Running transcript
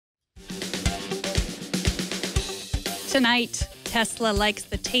Tonight, Tesla likes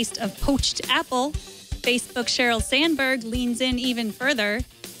the taste of poached apple. Facebook Sheryl Sandberg leans in even further.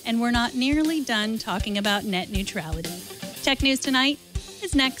 And we're not nearly done talking about net neutrality. Tech News Tonight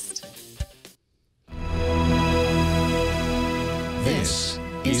is next. This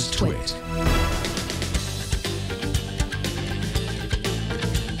is Twit.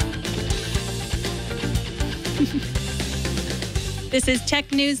 This is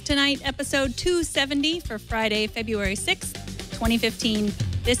Tech News Tonight, episode 270 for Friday, February 6th, 2015.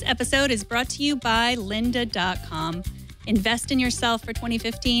 This episode is brought to you by lynda.com. Invest in yourself for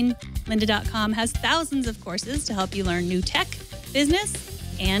 2015. Lynda.com has thousands of courses to help you learn new tech, business,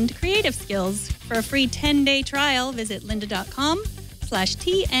 and creative skills. For a free 10-day trial, visit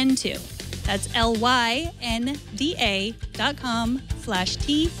lynda.com/TN2. That's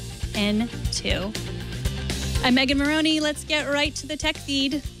lynda.com/TN2. I'm Megan Morrone. Let's get right to the tech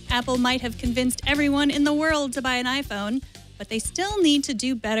feed. Apple might have convinced everyone in the world to buy an iPhone, but they still need to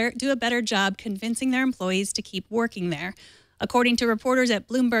do a better job convincing their employees to keep working there. According to reporters at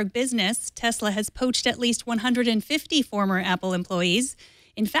Bloomberg Business, Tesla has poached at least 150 former Apple employees.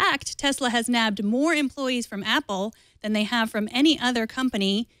 In fact, Tesla has nabbed more employees from Apple than they have from any other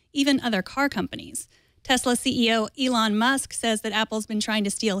company, even other car companies. Tesla CEO Elon Musk says that Apple's been trying to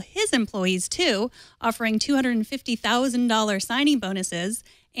steal his employees too, offering $250,000 signing bonuses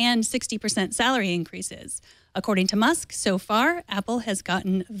and 60% salary increases. According to Musk, so far, Apple has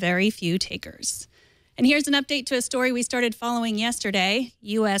gotten very few takers. And here's an update to a story we started following yesterday.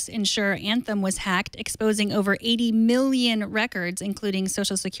 U.S. insurer Anthem was hacked, exposing over 80 million records, including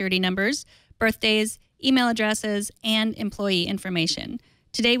Social Security numbers, birthdays, email addresses, and employee information.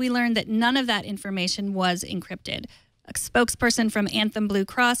 Today, we learned that none of that information was encrypted. A spokesperson from Anthem Blue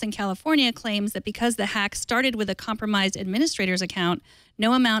Cross in California claims that because the hack started with a compromised administrator's account,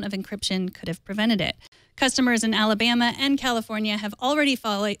 no amount of encryption could have prevented it. Customers in Alabama and California have already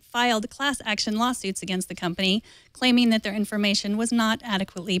filed class action lawsuits against the company, claiming that their information was not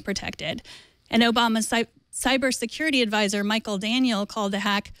adequately protected. And Obama's cybersecurity advisor, Michael Daniel, called the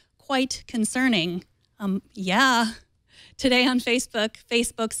hack quite concerning. Yeah. Today on Facebook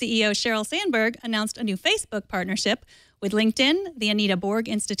CEO Sheryl Sandberg announced a new Facebook partnership with LinkedIn, the Anita Borg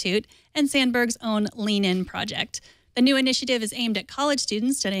Institute, and Sandberg's own Lean In project. The new initiative is aimed at college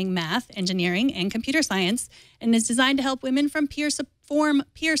students studying math, engineering, and computer science, and is designed to help women form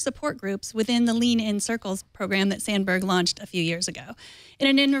peer support groups within the Lean In Circles program that Sandberg launched a few years ago. In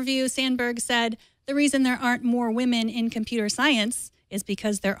an interview, Sandberg said, "The reason there aren't more women in computer science is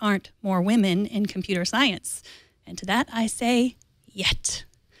because there aren't more women in computer science." And to that, I say, yet.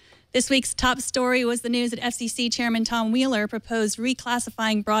 This week's top story was the news that FCC Chairman Tom Wheeler proposed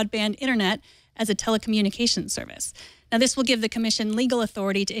reclassifying broadband internet as a telecommunications service. Now, this will give the commission legal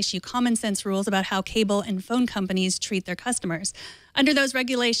authority to issue common sense rules about how cable and phone companies treat their customers. Under those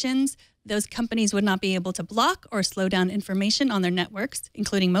regulations, those companies would not be able to block or slow down information on their networks,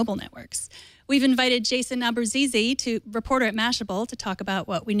 including mobile networks. We've invited Jason Abbruzzese, reporter at Mashable, to talk about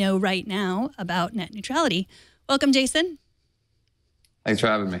what we know right now about net neutrality. Welcome, Jason. Thanks for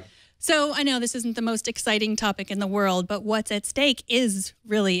having me. So I know this isn't the most exciting topic in the world, but what's at stake is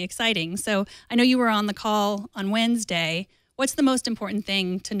really exciting. So I know you were on the call on Wednesday. What's the most important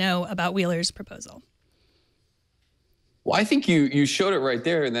thing to know about Wheeler's proposal? Well, I think you showed it right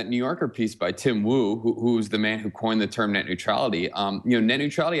there in that New Yorker piece by Tim Wu, who's the man who coined the term net neutrality. Net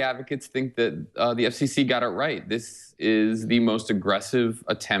neutrality advocates think that the FCC got it right. This is the most aggressive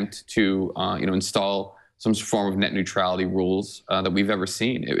attempt to install some form of net neutrality rules that we've ever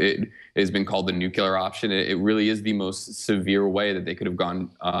seen. It has been called the nuclear option. It really is the most severe way that they could have gone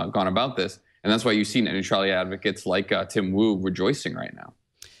about this. And that's why you see net neutrality advocates like Tim Wu rejoicing right now.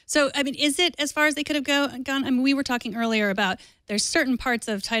 So, I mean, is it as far as they could have gone? I mean, we were talking earlier about there's certain parts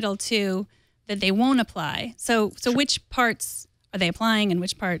of Title II that they won't apply. So which parts are they applying and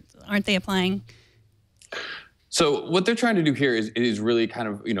which parts aren't they applying? So what they're trying to do here is really kind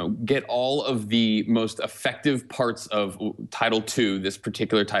of, get all of the most effective parts of Title II, this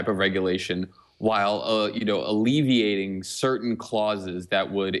particular type of regulation, while, alleviating certain clauses that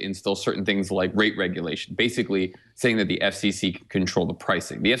would instill certain things like rate regulation, basically saying that the FCC can control the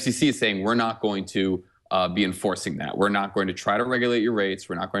pricing. The FCC is saying we're not going to be enforcing that. We're not going to try to regulate your rates.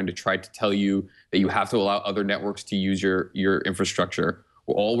 We're not going to try to tell you that you have to allow other networks to use your infrastructure.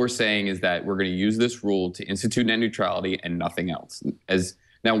 All we're saying is that we're going to use this rule to institute net neutrality and nothing else.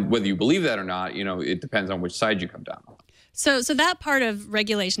 Now, whether you believe that or not, it depends on which side you come down on. So that part of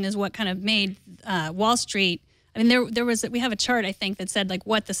regulation is what kind of made Wall Street. I mean, we have a chart, I think, that said like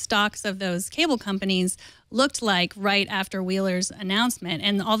what the stocks of those cable companies looked like right after Wheeler's announcement,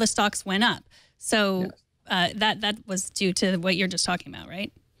 and all the stocks went up. So, that was due to what you're just talking about,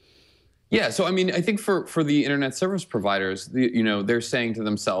 right? Yeah, so I mean, I think for the internet service providers, they're saying to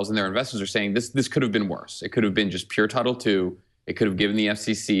themselves, and their investors are saying, this could have been worse. It could have been just pure Title II. It could have given the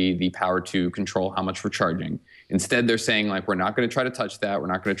FCC the power to control how much we're charging. Instead, they're saying, like, we're not going to try to touch that. We're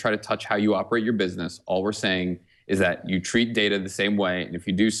not going to try to touch how you operate your business. All we're saying is that you treat data the same way, and if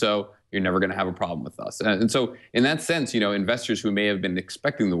you do so, you're never going to have a problem with us. And so, in that sense, investors who may have been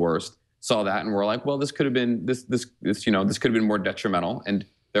expecting the worst saw that and were like, well, this could have been this could have been more detrimental, and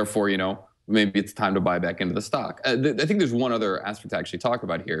therefore, maybe it's time to buy back into the stock. I think there's one other aspect to actually talk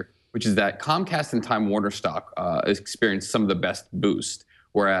about here, which is that Comcast and Time Warner stock experienced some of the best boost,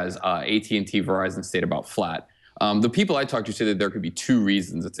 whereas AT&T, Verizon stayed about flat. The people I talked to say that there could be two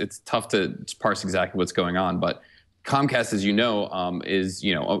reasons. It's tough to parse exactly what's going on, but Comcast, as you know, is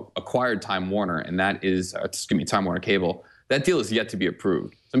acquired Time Warner, and that is Time Warner Cable. That deal is yet to be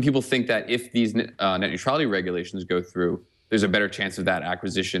approved. Some people think that if these net neutrality regulations go through, there's a better chance of that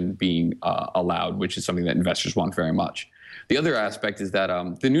acquisition being allowed, which is something that investors want very much. The other aspect is that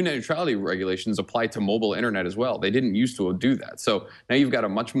the new net neutrality regulations apply to mobile internet as well. They didn't used to do that. So now you've got a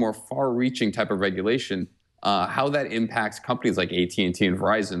much more far-reaching type of regulation. How that impacts companies like AT&T and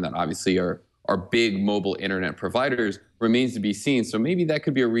Verizon that obviously are big mobile internet providers remains to be seen. So maybe that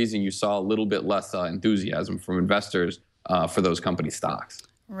could be a reason you saw a little bit less enthusiasm from investors for those company stocks.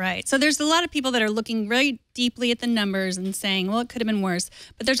 Right. So there's a lot of people that are looking very deeply at the numbers and saying, well, it could have been worse.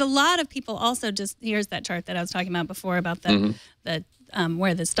 But there's a lot of people also here's that chart that I was talking about before about the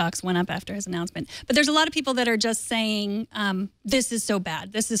where the stocks went up after his announcement. But there's a lot of people that are just saying, this is so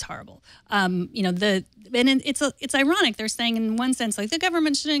bad. This is horrible. It's ironic. They're saying in one sense, like the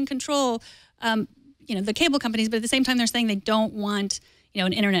government shouldn't control, the cable companies, but at the same time, they're saying they don't want,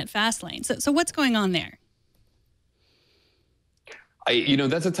 an internet fast lane. So what's going on there?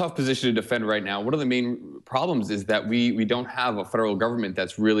 That's a tough position to defend right now. One of the main problems is that we don't have a federal government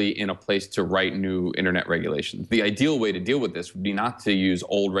that's really in a place to write new internet regulations. The ideal way to deal with this would be not to use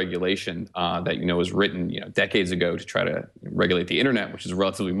old regulation that was written decades ago to try to regulate the internet, which is a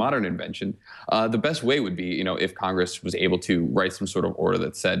relatively modern invention. The best way would be if Congress was able to write some sort of order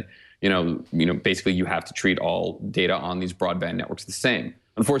that said basically you have to treat all data on these broadband networks the same.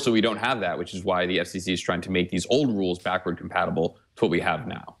 Unfortunately, we don't have that, which is why the FCC is trying to make these old rules backward compatible to what we have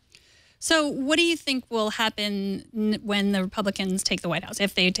now. So what do you think will happen when the Republicans take the White House,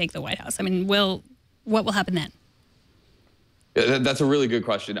 if they take the White House? I mean, what will happen then? That's a really good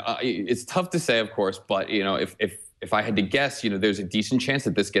question. It's tough to say, of course, but if I had to guess, there's a decent chance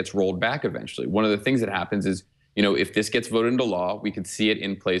that this gets rolled back eventually. One of the things that happens is, if this gets voted into law, we could see it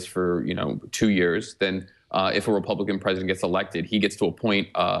in place for 2 years. Then if a Republican president gets elected, he gets to appoint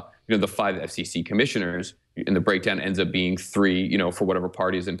the 5 FCC commissioners, and the breakdown ends up being 3 for whatever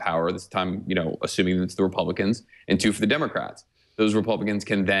party is in power this time, assuming it's the Republicans, and 2 for the Democrats. Those Republicans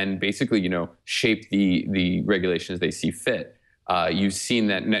can then basically shape the regulations they see fit. You've seen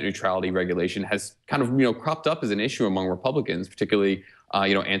that net neutrality regulation has kind of cropped up as an issue among Republicans, particularly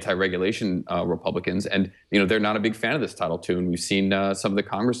anti-regulation Republicans, and they're not a big fan of this Title II. And we've seen some of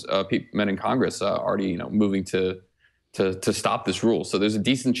the men in Congress already moving to stop this rule. So there's a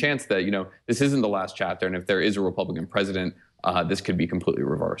decent chance that this isn't the last chapter, and if there is a Republican president, this could be completely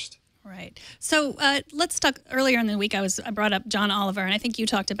reversed. Right. So let's talk. Earlier in the week, I brought up John Oliver, and I think you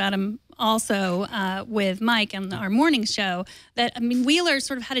talked about him also with Mike on our morning show. That Wheeler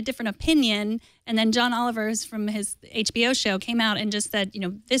sort of had a different opinion, and then John Oliver from his HBO show came out and just said,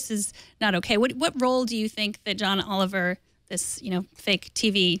 this is not okay. What role do you think that John Oliver, this fake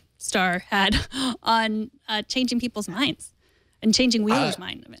TV star, had on changing people's minds? And changing Wheeler's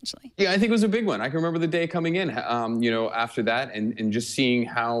mind eventually. Yeah, I think it was a big one. I can remember the day coming in, after that, and just seeing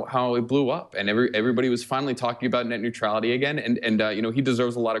how it blew up, and everybody was finally talking about net neutrality again, and he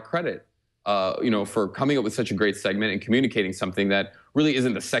deserves a lot of credit, for coming up with such a great segment and communicating something that really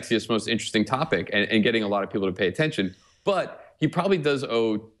isn't the sexiest, most interesting topic, and getting a lot of people to pay attention, but. He probably does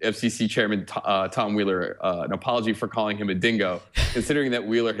owe FCC Chairman Tom Wheeler an apology for calling him a dingo, considering that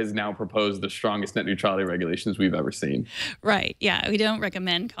Wheeler has now proposed the strongest net neutrality regulations we've ever seen. Right. Yeah. We don't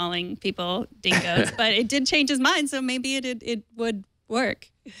recommend calling people dingoes, but it did change his mind, so maybe it would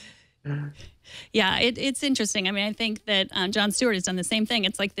work. Yeah, it's interesting. I think that Jon Stewart has done the same thing.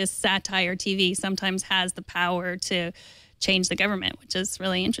 It's like this satire TV sometimes has the power to change the government, which is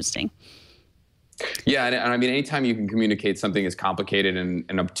really interesting. Yeah, and anytime you can communicate something as complicated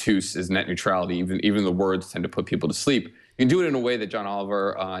and obtuse as net neutrality, even the words tend to put people to sleep. can do it in a way that John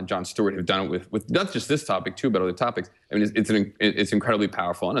Oliver and Jon Stewart have done it with not just this topic too, but other topics. I mean, it's incredibly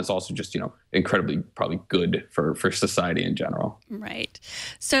powerful, and it's also just, incredibly probably good for society in general. Right.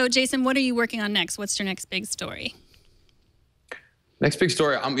 So, Jason, what are you working on next? What's your next big story? Next big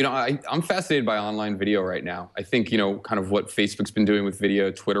story. I'm fascinated by online video right now. I think, kind of what Facebook's been doing with video,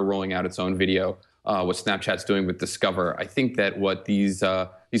 Twitter rolling out its own video, what Snapchat's doing with Discover. I think that what these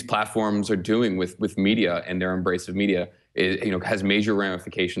platforms are doing with media and their embrace of media is, has major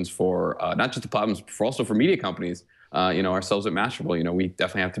ramifications for not just the platforms, but also for media companies. Ourselves at Mashable, we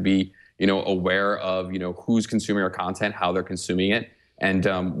definitely have to be, aware of, who's consuming our content, how they're consuming it. And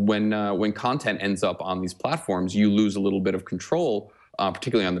when content ends up on these platforms, you lose a little bit of control,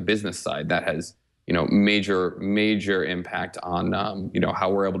 particularly on the business side. That has, major impact on,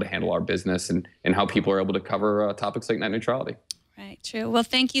 how we're able to handle our business and how people are able to cover topics like net neutrality. Right, true. Well,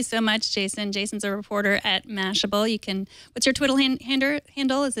 thank you so much, Jason. Jason's a reporter at Mashable. What's your Twitter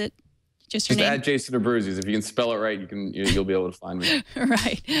handle? Is it just your name? At Jason Abbruzzese. If you can spell it right, you'll be able to find me.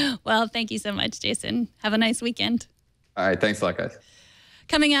 Right. Well, thank you so much, Jason. Have a nice weekend. All right. Thanks a lot, guys.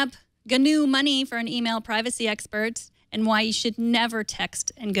 Coming up, GNU money for an email privacy expert and why you should never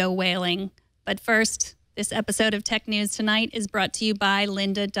text and go whaling. But first, this episode of Tech News Tonight is brought to you by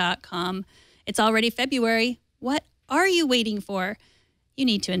lynda.com. It's already February. What are you waiting for? You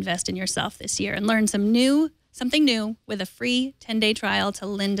need to invest in yourself this year and learn something new with a free 10-day trial to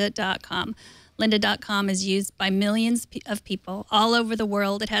lynda.com. Lynda.com is used by millions of people all over the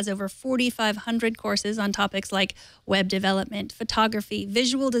world. It has over 4,500 courses on topics like web development, photography,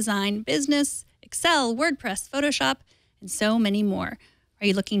 visual design, business, Excel, WordPress, Photoshop, and so many more. Are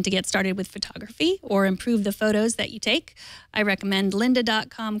you looking to get started with photography or improve the photos that you take? I recommend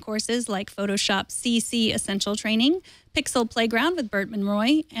lynda.com courses like Photoshop CC Essential Training, Pixel Playground with Burt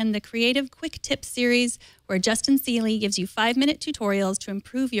Monroy, and the Creative Quick Tips series, where Justin Seeley gives you 5-minute tutorials to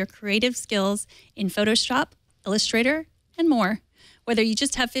improve your creative skills in Photoshop, Illustrator, and more. Whether you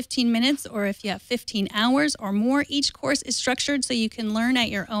just have 15 minutes or if you have 15 hours or more, each course is structured so you can learn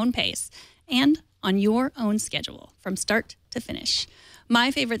at your own pace and on your own schedule from start to finish. My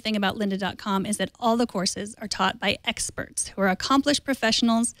favorite thing about lynda.com is that all the courses are taught by experts who are accomplished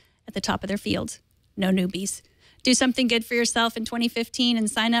professionals at the top of their field. No newbies. Do something good for yourself in 2015 and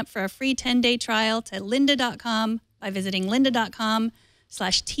sign up for a free 10-day trial to lynda.com by visiting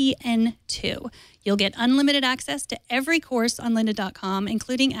lynda.com/TN2. You'll get unlimited access to every course on lynda.com,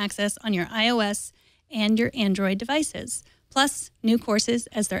 including access on your iOS and your Android devices, plus new courses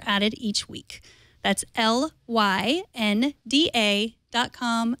as they're added each week. That's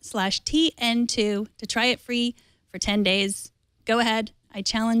lynda.com/TN2 to try it free for 10 days. Go ahead. I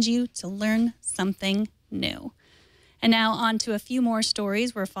challenge you to learn something new. And now on to a few more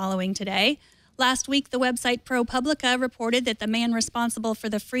stories we're following today. Last week, the website ProPublica reported that the man responsible for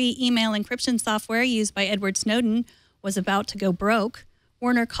the free email encryption software used by Edward Snowden was about to go broke.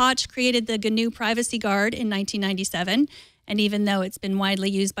 Werner Koch created the GNU Privacy Guard in 1997. And even though it's been widely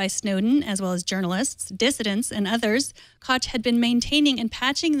used by Snowden, as well as journalists, dissidents, and others, Koch had been maintaining and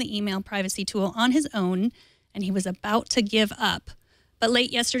patching the email privacy tool on his own, and he was about to give up. But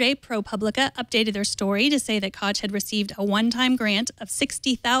late yesterday, ProPublica updated their story to say that Koch had received a one-time grant of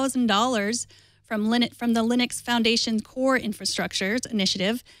 $60,000 from the Linux Foundation's Core Infrastructures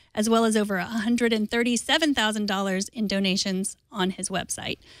Initiative, as well as over $137,000 in donations on his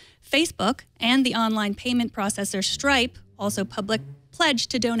website. Facebook and the online payment processor Stripe also pledged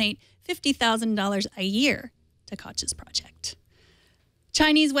to donate $50,000 a year to Koch's project.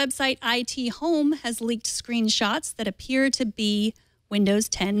 Chinese website IT Home has leaked screenshots that appear to be Windows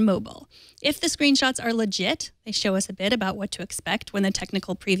 10 Mobile. If the screenshots are legit, they show us a bit about what to expect when the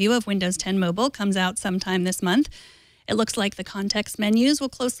technical preview of Windows 10 Mobile comes out sometime this month. It looks like the context menus will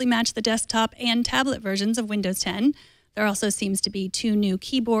closely match the desktop and tablet versions of Windows 10. There also seems to be 2 new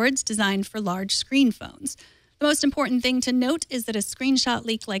keyboards designed for large screen phones. The most important thing to note is that a screenshot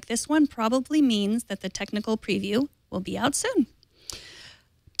leak like this one probably means that the technical preview will be out soon.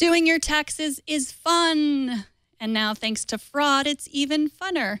 Doing your taxes is fun. And now, thanks to fraud, it's even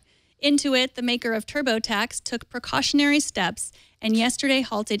funner. Intuit, the maker of TurboTax, took precautionary steps and yesterday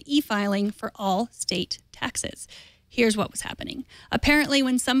halted e-filing for all state taxes. Here's what was happening. Apparently,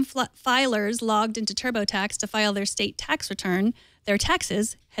 when some filers logged into TurboTax to file their state tax return, their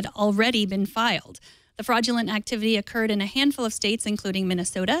taxes had already been filed. The fraudulent activity occurred in a handful of states, including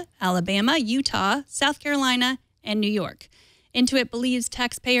Minnesota, Alabama, Utah, South Carolina, and New York. Intuit believes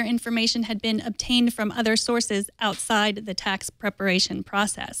taxpayer information had been obtained from other sources outside the tax preparation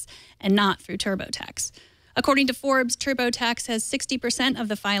process and not through TurboTax. According to Forbes, TurboTax has 60% of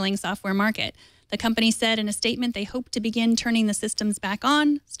the filing software market. The company said in a statement they hope to begin turning the systems back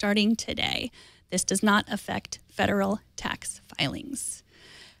on starting today. This does not affect federal tax filings.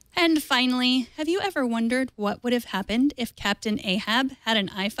 And finally, have you ever wondered what would have happened if Captain Ahab had an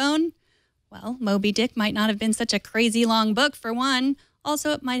iPhone? Well, Moby Dick might not have been such a crazy long book, for one.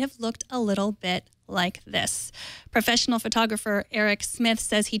 Also, it might have looked a little bit like this. Professional photographer Eric Smith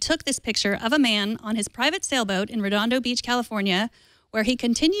says he took this picture of a man on his private sailboat in Redondo Beach, California, where he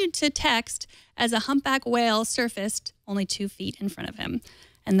continued to text as a humpback whale surfaced only 2 feet in front of him.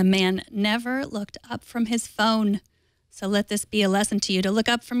 And the man never looked up from his phone. So let this be a lesson to you to look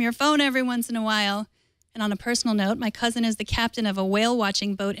up from your phone every once in a while. And on a personal note, my cousin is the captain of a whale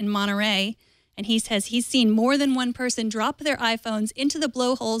watching boat in Monterey, and he says he's seen more than one person drop their iPhones into the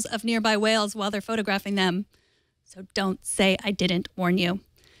blowholes of nearby whales while they're photographing them. So don't say I didn't warn you.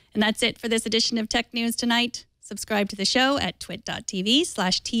 And that's it for this edition of Tech News Tonight. Subscribe to the show at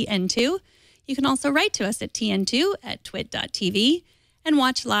twit.tv/TN2. You can also write to us at tn2@twit.tv and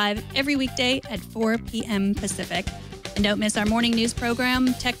watch live every weekday at 4 p.m. Pacific. And don't miss our morning news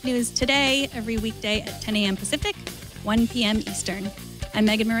program, Tech News Today, every weekday at 10 a.m. Pacific, 1 p.m. Eastern. I'm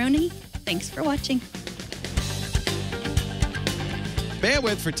Megan Morrone. Thanks for watching.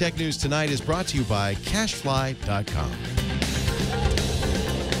 Bandwidth for Tech News Tonight is brought to you by CashFly.com.